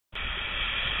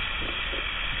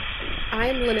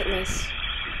I'm limitless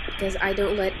because I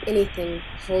don't let anything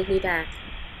hold me back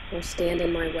or stand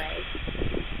in my way.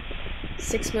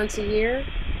 6 months a year,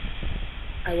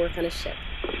 I work on a ship.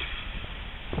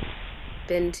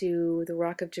 Been to the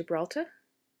Rock of Gibraltar,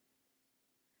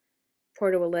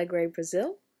 Porto Alegre,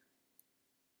 Brazil,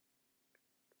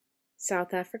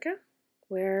 South Africa,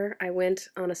 where I went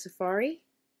on a safari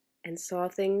and saw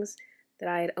things that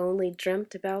I had only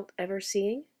dreamt about ever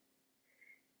seeing.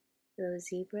 Those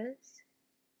zebras,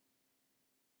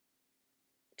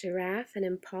 giraffe and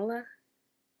impala,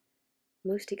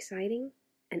 most exciting,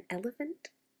 an elephant.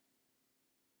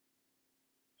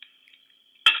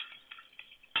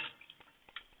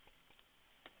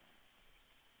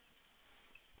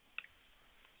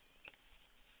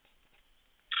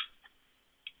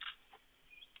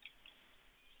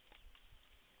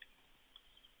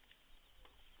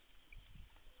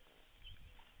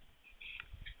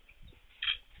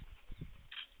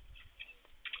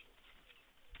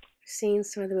 Seen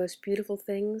some of the most beautiful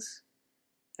things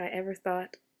I ever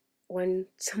thought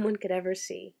someone could ever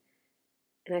see.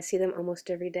 And I see them almost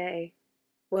every day.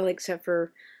 Well, except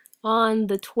for on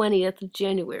the 20th of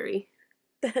January.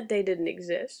 That day didn't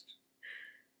exist.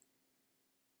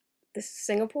 This is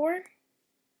Singapore,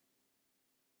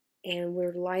 and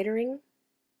we're lightering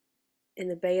in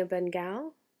the Bay of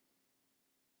Bengal.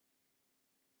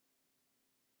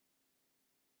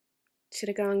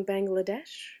 Chittagong,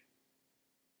 Bangladesh.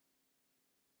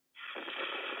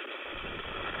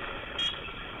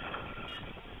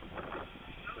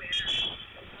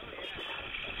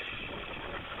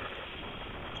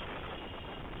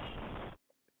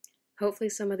 Hopefully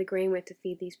some of the grain went to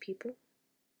feed these people.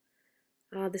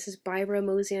 This is Beira,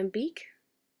 Mozambique,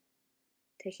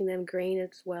 taking them grain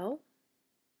as well.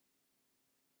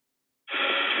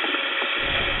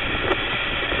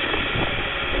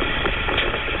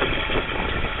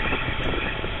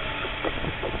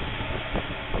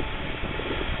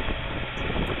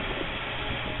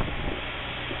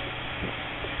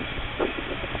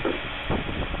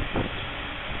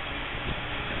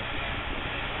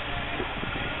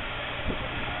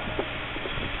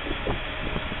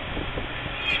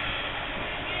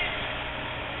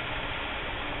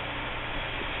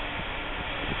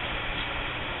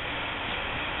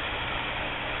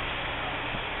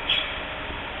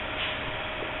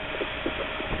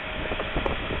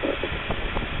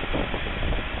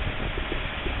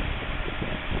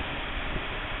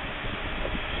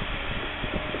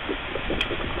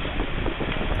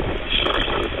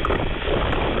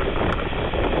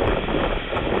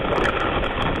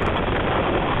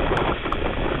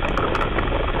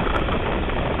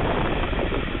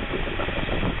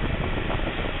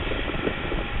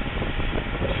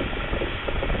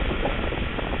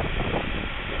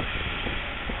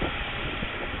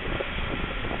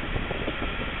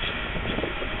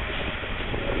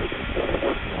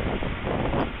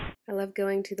 I love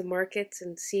going to the markets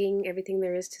and seeing everything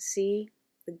there is to see,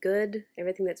 the good,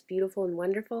 everything that's beautiful and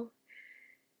wonderful,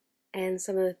 and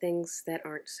some of the things that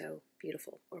aren't so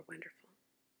beautiful or wonderful.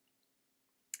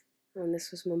 And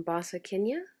this was Mombasa,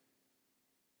 Kenya.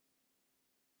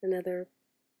 Another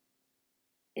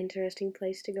interesting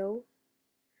place to go.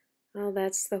 Oh,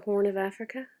 that's the Horn of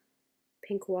Africa,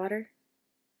 pink water.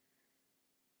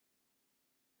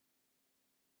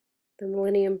 The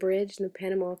Millennium Bridge and the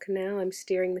Panama Canal. I'm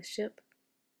steering the ship.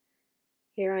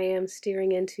 Here I am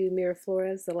steering into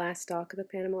Miraflores, the last dock of the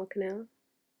Panama Canal.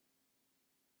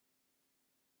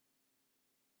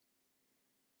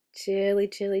 Chilly,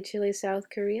 chilly, chilly South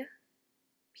Korea.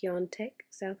 Pyeongtaek,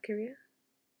 South Korea.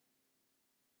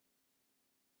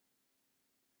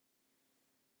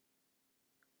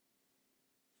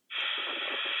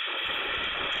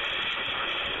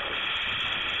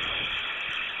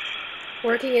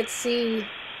 Working at sea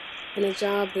in a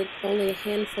job that only a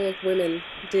handful of women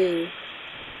do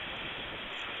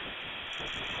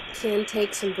can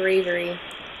take some bravery,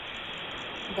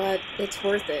 but it's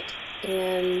worth it.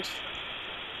 And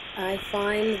I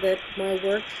find that my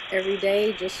work every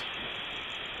day just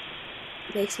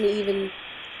makes me even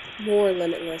more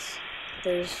limitless.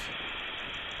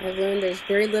 I've learned there's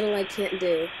very little I can't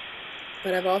do,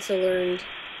 but I've also learned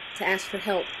to ask for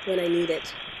help when I need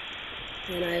it.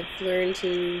 And I've learned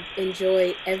to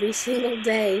enjoy every single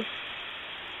day,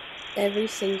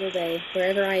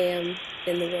 wherever I am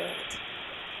in the world.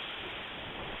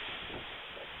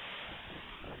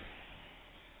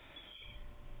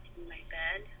 My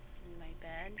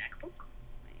MacBook.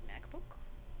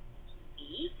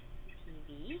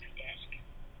 TV.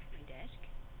 My desk.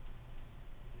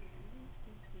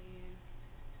 Thank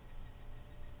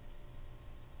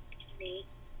you.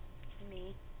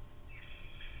 Me.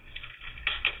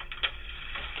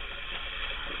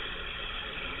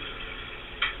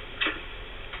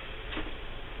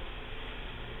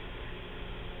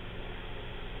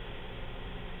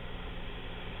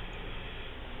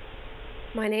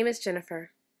 My name is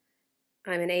Jennifer.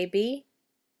 I'm an AB,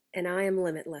 and I am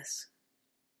limitless.